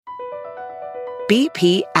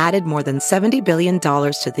BP added more than $70 billion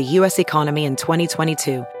to the U.S. economy in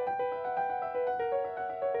 2022.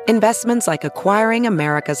 Investments like acquiring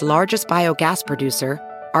America's largest biogas producer,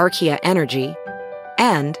 Archaea Energy,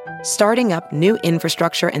 and starting up new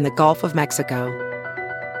infrastructure in the Gulf of Mexico.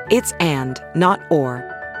 It's and, not or.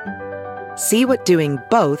 See what doing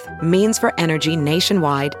both means for energy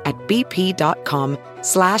nationwide at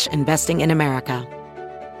bp.com/investing in America.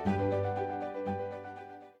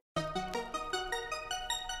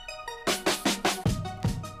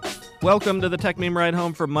 Welcome to the Tech Meme Ride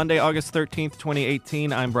Home for Monday, August 13th,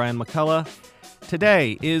 2018. I'm Brian McCullough.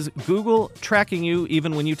 Today, is Google tracking you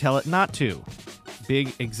even when you tell it not to?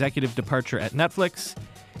 Big executive departure at Netflix.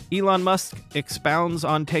 Elon Musk expounds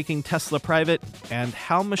on taking Tesla private, and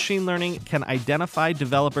how machine learning can identify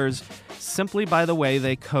developers simply by the way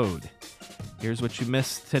they code. Here's what you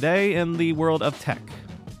missed today in the world of tech.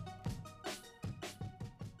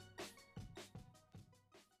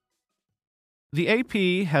 The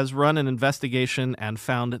AP has run an investigation and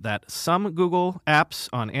found that some Google apps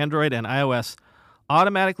on Android and iOS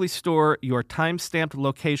automatically store your time-stamped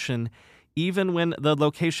location even when the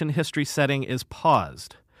location history setting is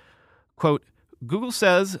paused. Quote, Google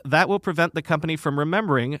says that will prevent the company from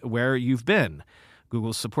remembering where you've been.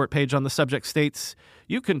 Google's support page on the subject states,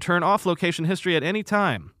 you can turn off location history at any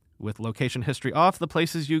time. With location history off, the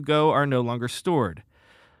places you go are no longer stored.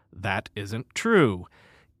 That isn't true.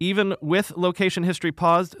 Even with location history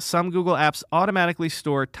paused, some Google apps automatically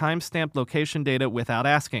store time-stamped location data without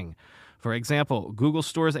asking. For example, Google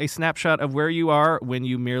stores a snapshot of where you are when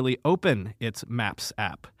you merely open its Maps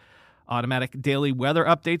app. Automatic daily weather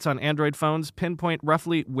updates on Android phones pinpoint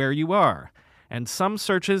roughly where you are. And some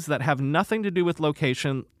searches that have nothing to do with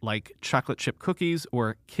location, like chocolate chip cookies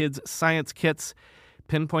or kids' science kits,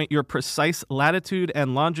 pinpoint your precise latitude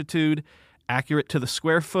and longitude, accurate to the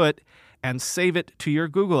square foot, and save it to your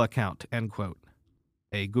Google account, end quote.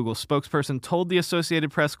 A Google spokesperson told the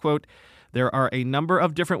Associated Press, quote, there are a number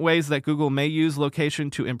of different ways that Google may use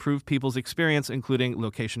location to improve people's experience, including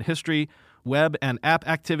location history, web and app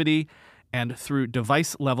activity, and through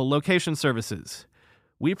device-level location services.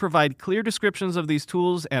 We provide clear descriptions of these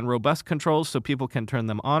tools and robust controls so people can turn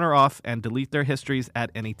them on or off and delete their histories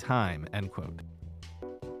at any time, end quote.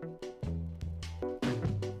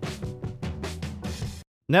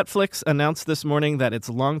 Netflix announced this morning that its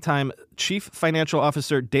longtime chief financial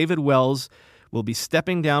officer, David Wells, will be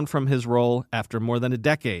stepping down from his role after more than a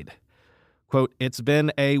decade. Quote, it's been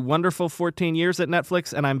a wonderful 14 years at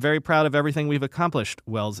Netflix, and I'm very proud of everything we've accomplished,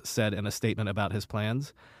 Wells said in a statement about his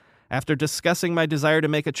plans. After discussing my desire to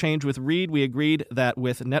make a change with Reed, we agreed that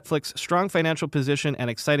with Netflix's strong financial position and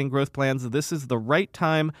exciting growth plans, this is the right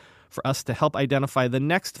time for us to help identify the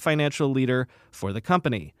next financial leader for the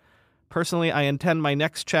company. Personally, I intend my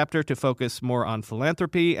next chapter to focus more on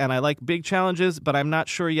philanthropy, and I like big challenges, but I'm not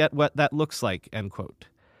sure yet what that looks like, end quote.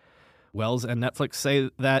 Wells and Netflix say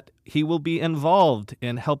that he will be involved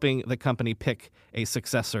in helping the company pick a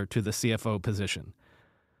successor to the CFO position.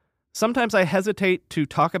 Sometimes I hesitate to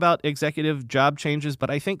talk about executive job changes, but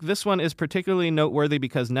I think this one is particularly noteworthy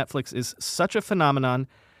because Netflix is such a phenomenon,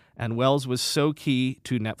 and Wells was so key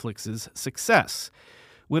to Netflix's success.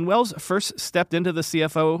 When Wells first stepped into the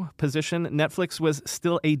CFO position, Netflix was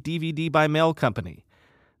still a DVD by mail company.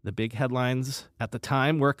 The big headlines at the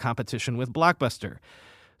time were competition with Blockbuster.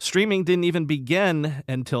 Streaming didn't even begin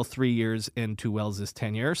until 3 years into Wells'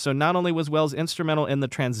 tenure, so not only was Wells instrumental in the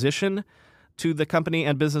transition to the company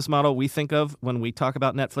and business model we think of when we talk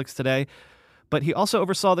about Netflix today, but he also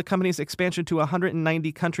oversaw the company's expansion to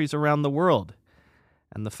 190 countries around the world.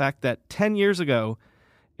 And the fact that 10 years ago,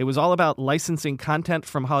 it was all about licensing content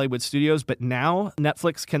from Hollywood studios, but now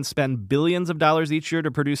Netflix can spend billions of dollars each year to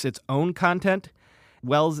produce its own content.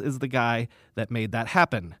 Wells is the guy that made that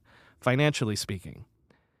happen, financially speaking.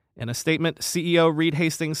 In a statement, CEO Reed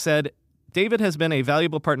Hastings said, David has been a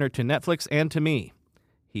valuable partner to Netflix and to me.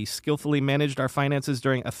 He skillfully managed our finances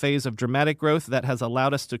during a phase of dramatic growth that has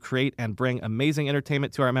allowed us to create and bring amazing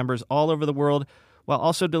entertainment to our members all over the world, while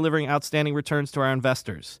also delivering outstanding returns to our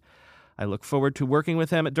investors. I look forward to working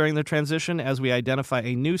with him during the transition as we identify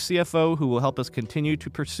a new CFO who will help us continue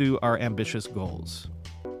to pursue our ambitious goals.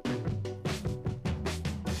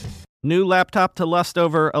 New laptop to lust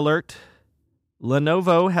over alert.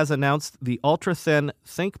 Lenovo has announced the ultra-thin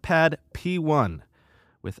ThinkPad P1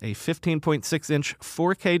 with a 15.6-inch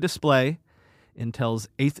 4K display, Intel's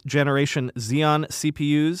 8th generation Xeon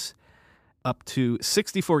CPUs, up to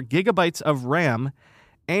 64 gigabytes of RAM,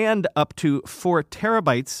 and up to 4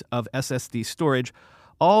 terabytes of SSD storage,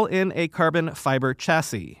 all in a carbon fiber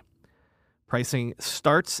chassis. Pricing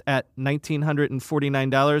starts at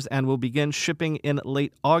 $1,949 and will begin shipping in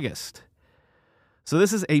late August. So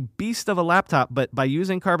this is a beast of a laptop, but by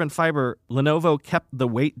using carbon fiber, Lenovo kept the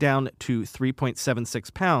weight down to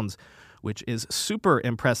 3.76 pounds, which is super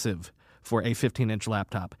impressive for a 15-inch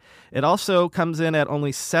laptop. It also comes in at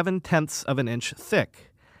only 0.7 of an inch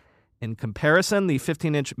thick. In comparison, the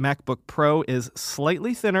 15-inch MacBook Pro is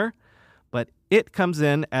slightly thinner, but it comes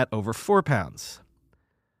in at over 4 pounds.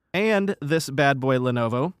 And this bad boy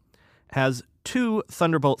Lenovo has 2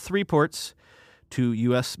 Thunderbolt 3 ports, 2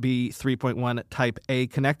 USB 3.1 Type-A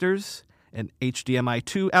connectors, an HDMI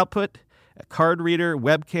 2 output, a card reader,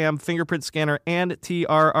 webcam, fingerprint scanner, and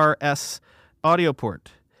TRRS audio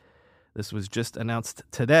port. This was just announced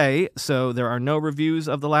today, so there are no reviews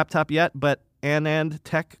of the laptop yet, but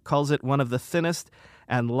AnAndTech calls it one of the thinnest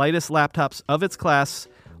and lightest laptops of its class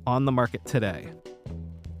on the market today.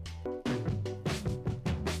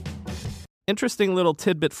 Interesting little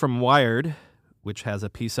tidbit from Wired, which has a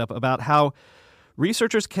piece up about how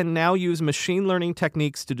researchers can now use machine learning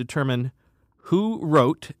techniques to determine who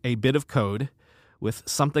wrote a bit of code with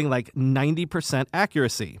something like 90%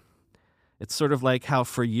 accuracy. It's sort of like how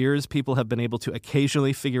for years people have been able to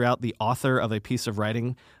occasionally figure out the author of a piece of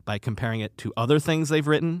writing by comparing it to other things they've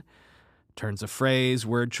written, turns of phrase,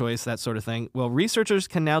 word choice, that sort of thing. Well, researchers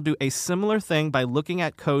can now do a similar thing by looking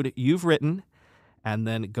at code you've written and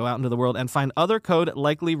then go out into the world and find other code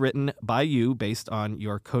likely written by you based on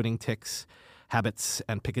your coding tics, habits,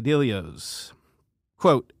 and peccadillos.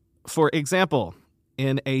 Quote, for example,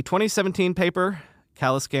 in a 2017 paper,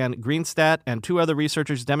 Kaliskan Greenstat and 2 other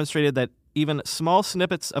researchers demonstrated that even small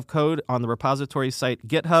snippets of code on the repository site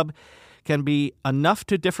GitHub can be enough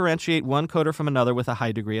to differentiate one coder from another with a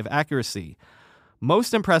high degree of accuracy.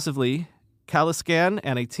 Most impressively, Kaliskan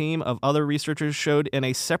and a team of other researchers showed in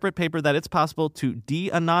a separate paper that it's possible to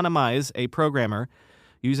de-anonymize a programmer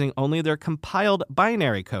using only their compiled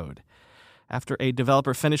binary code. After a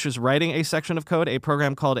developer finishes writing a section of code, a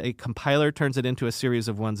program called a compiler turns it into a series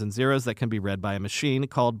of ones and zeros that can be read by a machine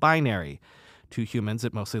called binary. To humans,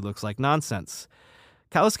 it mostly looks like nonsense.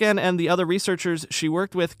 Kaliskan and the other researchers she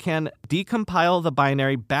worked with can decompile the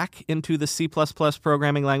binary back into the C++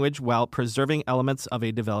 programming language while preserving elements of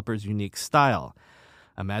a developer's unique style.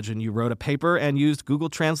 Imagine you wrote a paper and used Google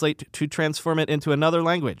Translate to transform it into another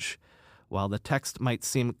language. While the text might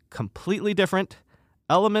seem completely different,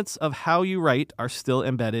 elements of how you write are still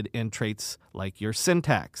embedded in traits like your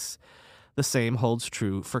syntax. The same holds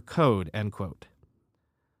true for code, end quote.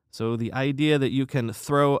 So the idea that you can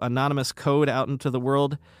throw anonymous code out into the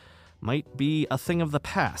world might be a thing of the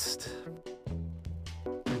past.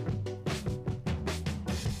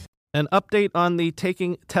 An update on the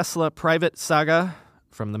taking Tesla private saga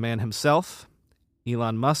from the man himself,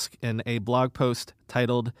 Elon Musk, in a blog post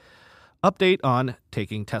titled Update on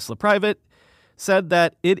Taking Tesla Private, said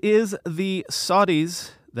that it is the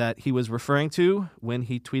Saudis that he was referring to when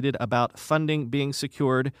he tweeted about funding being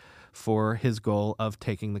secured for his goal of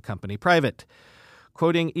taking the company private.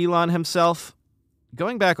 Quoting Elon himself,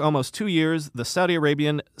 going back almost 2 years, the Saudi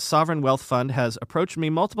Arabian Sovereign Wealth Fund has approached me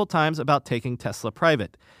multiple times about taking Tesla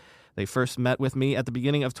private. They first met with me at the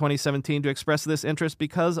beginning of 2017 to express this interest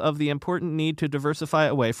because of the important need to diversify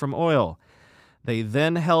away from oil. They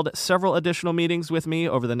then held several additional meetings with me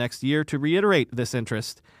over the next year to reiterate this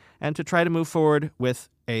interest and to try to move forward with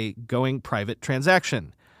a going private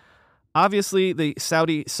transaction. Obviously, the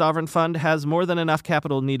Saudi Sovereign Fund has more than enough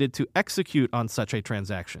capital needed to execute on such a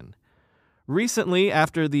transaction. Recently,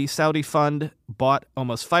 after the Saudi fund bought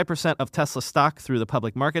almost 5% of Tesla stock through the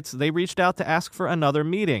public markets, they reached out to ask for another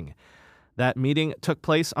meeting. That meeting took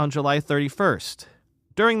place on July 31st.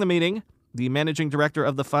 During the meeting, the managing director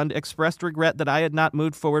of the fund expressed regret that I had not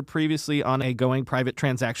moved forward previously on a going private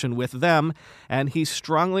transaction with them, and he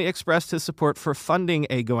strongly expressed his support for funding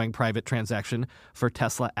a going private transaction for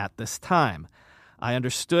Tesla at this time. I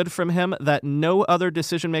understood from him that no other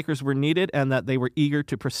decision makers were needed and that they were eager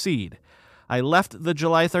to proceed. I left the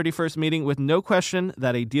July 31st meeting with no question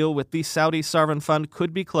that a deal with the Saudi Sovereign Fund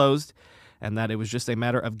could be closed and that it was just a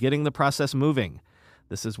matter of getting the process moving.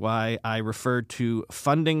 This is why I referred to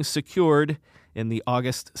funding secured in the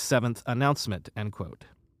August 7th announcement, end quote.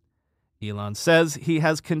 Elon says he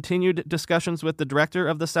has continued discussions with the director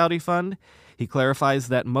of the Saudi fund. He clarifies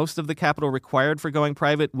that most of the capital required for going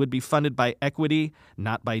private would be funded by equity,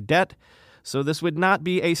 not by debt, so this would not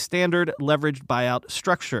be a standard leveraged buyout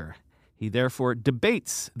structure. He therefore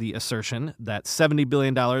debates the assertion that $70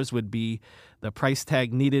 billion would be the price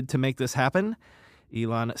tag needed to make this happen.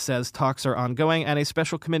 Elon says talks are ongoing and a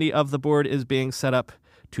special committee of the board is being set up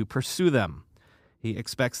to pursue them. He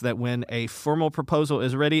expects that when a formal proposal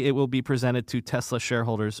is ready, it will be presented to Tesla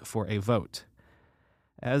shareholders for a vote.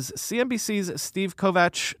 As CNBC's Steve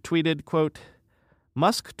Kovach tweeted, quote,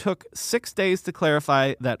 Musk took 6 days to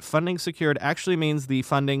clarify that funding secured actually means the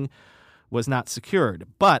funding was not secured.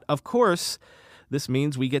 But, of course, this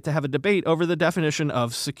means we get to have a debate over the definition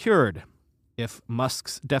of secured. If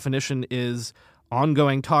Musk's definition is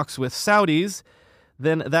ongoing talks with Saudis,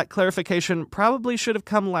 then that clarification probably should have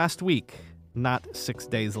come last week, not 6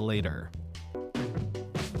 days later.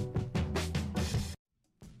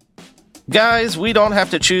 Guys, we don't have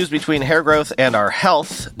to choose between hair growth and our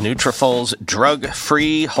health. Nutrafol's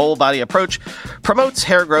drug-free, whole-body approach promotes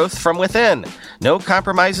hair growth from within. No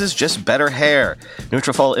compromises, just better hair.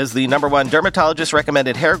 Nutrafol is the #1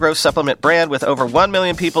 dermatologist-recommended hair growth supplement brand with over 1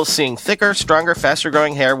 million people seeing thicker, stronger,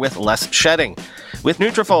 faster-growing hair with less shedding. With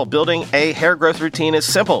Nutrafol, building a hair growth routine is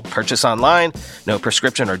simple. Purchase online, no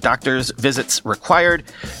prescription or doctor's visits required.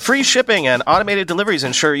 Free shipping and automated deliveries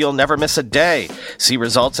ensure you'll never miss a day. See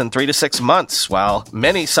results in 3 to 6 months. While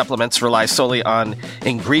many supplements rely solely on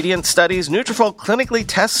ingredient studies, Nutrafol clinically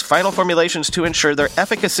tests final formulations to ensure their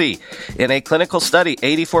efficacy. In a clinical study,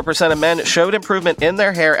 84% of men showed improvement in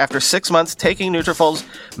their hair after 6 months taking Nutrafol's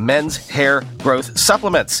men's hair growth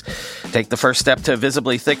supplements. Take the first step to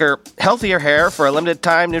visibly thicker, healthier hair. For a limited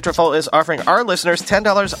time, Nutrafol is offering our listeners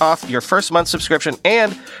 $10 off your first month subscription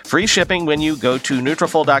and free shipping when you go to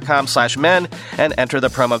Nutrafol.com/men and enter the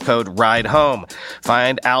promo code RIDEHOME.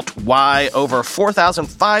 Find out why over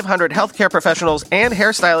 4,500 healthcare professionals and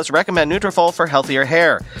hairstylists recommend Nutrafol for healthier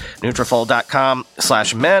hair.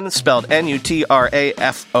 Nutrafol.com/men, spelled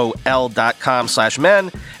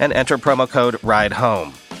Nutrafol.com/men, and enter promo code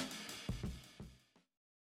RIDEHOME.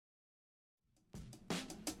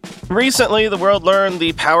 Recently, the world learned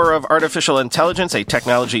the power of artificial intelligence, a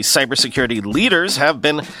technology cybersecurity leaders have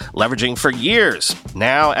been leveraging for years.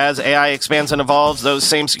 Now, as AI expands and evolves, those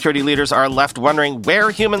same security leaders are left wondering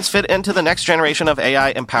where humans fit into the next generation of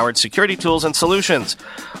AI-empowered security tools and solutions.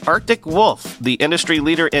 Arctic Wolf, the industry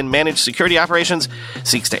leader in managed security operations,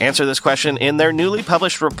 seeks to answer this question in their newly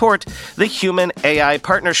published report, The Human-AI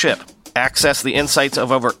Partnership. Access the insights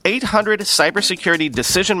of over 800 cybersecurity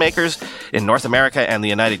decision makers in North America and the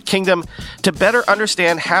United Kingdom to better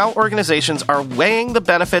understand how organizations are weighing the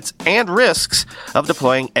benefits and risks of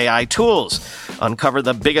deploying AI tools. Uncover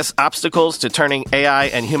the biggest obstacles to turning AI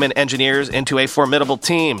and human engineers into a formidable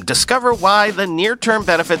team. Discover why the near-term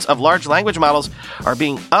benefits of large language models are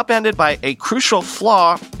being upended by a crucial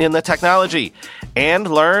flaw in the technology.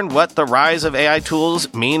 And learn what the rise of AI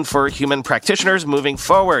tools mean for human practitioners moving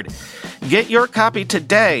forward. Get your copy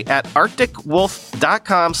today at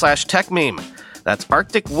arcticwolf.com/techmeme. That's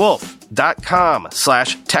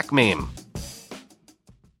arcticwolf.com/techmeme.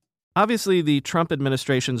 Obviously, the Trump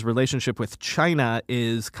administration's relationship with China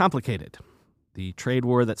is complicated. The trade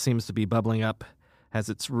war that seems to be bubbling up has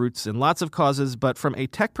its roots in lots of causes, but from a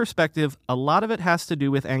tech perspective, a lot of it has to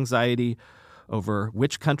do with anxiety over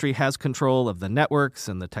which country has control of the networks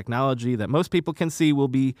and the technology that most people can see will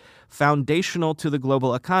be foundational to the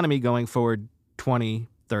global economy going forward 20,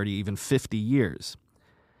 30, even 50 years.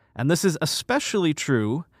 And this is especially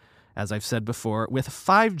true, as I've said before, with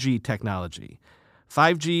 5G technology.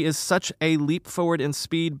 5G is such a leap forward in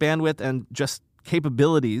speed, bandwidth, and just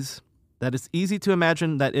capabilities that it's easy to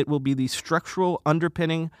imagine that it will be the structural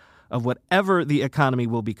underpinning of whatever the economy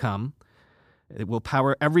will become. It will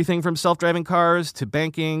power everything from self-driving cars to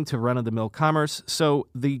banking to run-of-the-mill commerce. So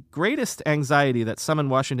the greatest anxiety that some in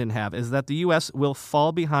Washington have is that the U.S. will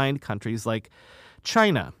fall behind countries like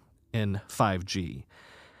China in 5G.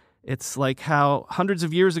 It's like how hundreds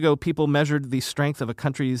of years ago people measured the strength of a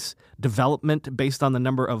country's development based on the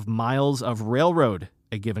number of miles of railroad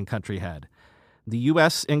a given country had. The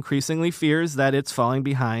U.S. increasingly fears that it's falling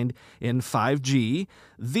behind in 5G,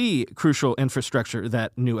 the crucial infrastructure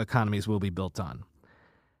that new economies will be built on.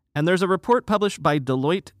 And there's a report published by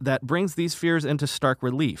Deloitte that brings these fears into stark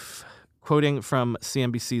relief. Quoting from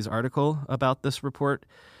CNBC's article about this report,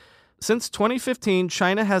 since 2015,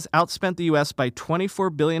 China has outspent the U.S. by $24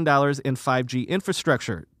 billion in 5G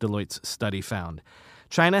infrastructure, Deloitte's study found.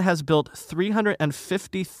 China has built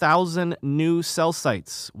 350,000 new cell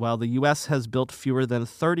sites, while the U.S. has built fewer than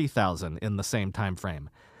 30,000 in the same time frame.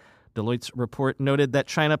 Deloitte's report noted that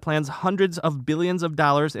China plans hundreds of billions of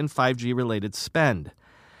dollars in 5G-related spend.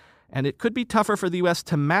 And it could be tougher for the U.S.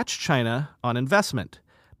 to match China on investment.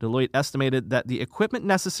 Deloitte estimated that the equipment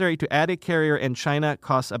necessary to add a carrier in China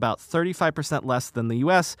costs about 35% less than the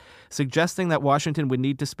U.S., suggesting that Washington would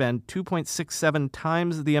need to spend 2.67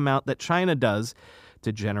 times the amount that China does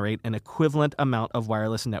to generate an equivalent amount of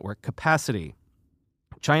wireless network capacity.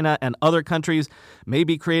 China and other countries may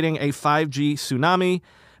be creating a 5G tsunami,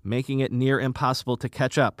 making it near impossible to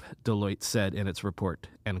catch up, Deloitte said in its report,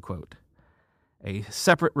 end quote. A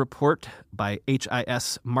separate report by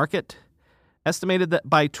HIS Market estimated that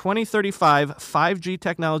by 2035, 5G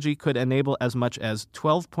technology could enable as much as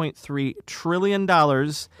 $12.3 trillion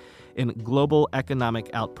in global economic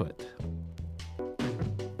output.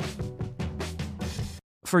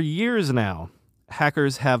 For years now,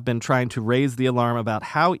 hackers have been trying to raise the alarm about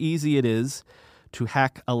how easy it is to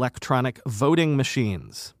hack electronic voting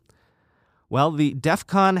machines. Well, the DEF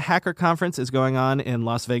CON Hacker Conference is going on in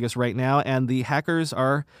Las Vegas right now, and the hackers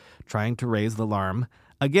are trying to raise the alarm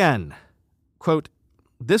again. Quote,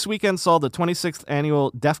 this weekend saw the 26th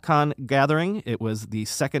annual DEF CON gathering. It was the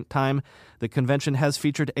second time the convention has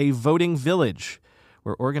featured a voting village,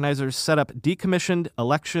 where organizers set up decommissioned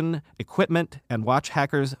election equipment and watch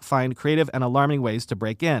hackers find creative and alarming ways to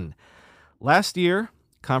break in. Last year,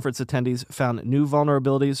 conference attendees found new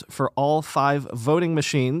vulnerabilities for all 5 voting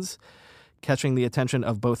machines, catching the attention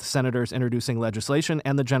of both senators introducing legislation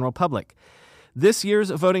and the general public. This year's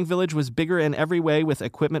voting village was bigger in every way, with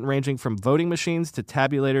equipment ranging from voting machines to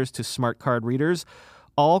tabulators to smart card readers,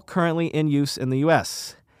 all currently in use in the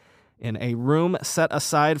U.S. In a room set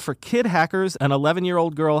aside for kid hackers, an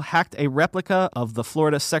 11-year-old girl hacked a replica of the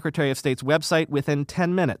Florida Secretary of State's website within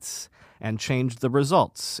 10 minutes and changed the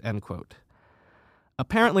results, end quote.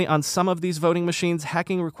 Apparently, on some of these voting machines,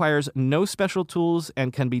 hacking requires no special tools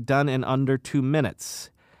and can be done in under 2 minutes.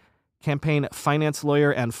 Campaign finance lawyer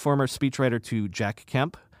and former speechwriter to Jack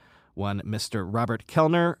Kemp, one Mr. Robert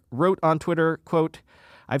Kellner, wrote on Twitter, quote,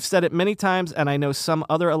 I've said it many times, and I know some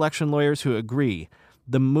other election lawyers who agree.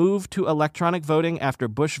 The move to electronic voting after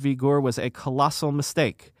Bush v. Gore was a colossal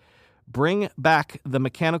mistake. Bring back the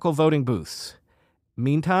mechanical voting booths.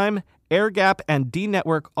 Meantime, air gap and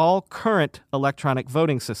de-network all current electronic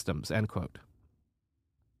voting systems, end quote.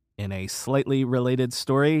 In a slightly related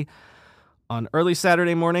story, on early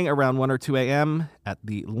Saturday morning around 1 or 2 a.m. at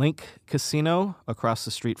the Link Casino across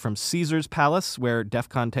the street from Caesars Palace, where DEF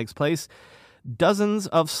CON takes place, dozens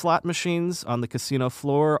of slot machines on the casino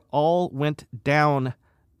floor all went down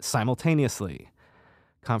simultaneously.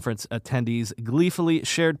 Conference attendees gleefully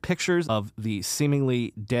shared pictures of the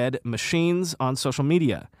seemingly dead machines on social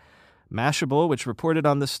media. Mashable, which reported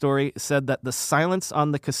on this story, said that the silence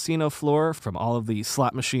on the casino floor from all of the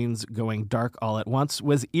slot machines going dark all at once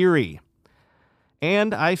was eerie.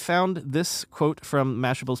 And I found this quote from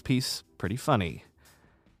Mashable's piece pretty funny.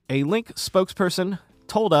 A Link spokesperson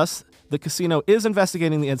told us the casino is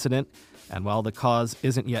investigating the incident, and while the cause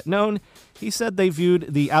isn't yet known, he said they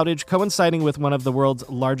viewed the outage coinciding with one of the world's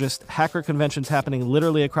largest hacker conventions happening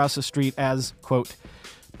literally across the street as, quote,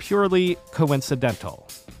 purely coincidental.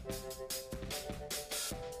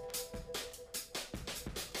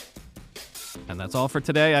 And that's all for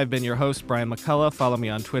today. I've been your host, Brian McCullough. Follow me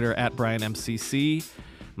on Twitter at BrianMCC.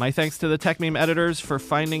 My thanks to the Tech Meme editors for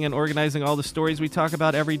finding and organizing all the stories we talk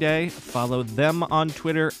about every day. Follow them on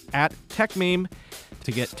Twitter at TechMeme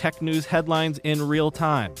to get tech news headlines in real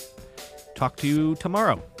time. Talk to you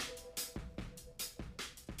tomorrow.